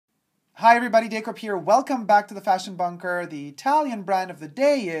Hi everybody, Dacob here. Welcome back to the Fashion Bunker. The Italian brand of the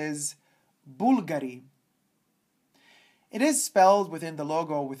day is BVLGARI. It is spelled within the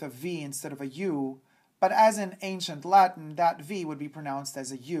logo with a V instead of a U, but as in ancient Latin, that V would be pronounced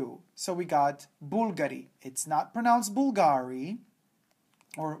as a U. So we got BVLGARI. It's not pronounced Bulgari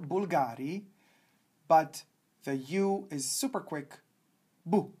or Bulgari, but the U is super quick.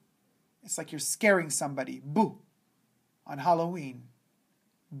 Bu. It's like you're scaring somebody. Bu. On Halloween.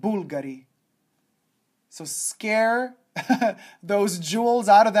 BVLGARI. So scare those jewels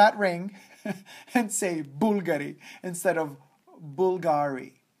out of that ring and say BVLGARI instead of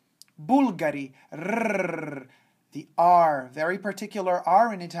Bulgari. BVLGARI. Rrr. The R, very particular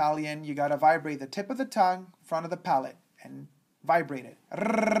R in Italian. You gotta vibrate the tip of the tongue, front of the palate, and vibrate it.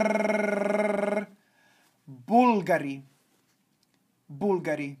 Rrr. BVLGARI.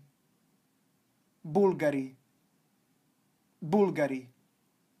 BVLGARI. BVLGARI. BVLGARI.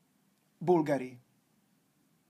 BVLGARI.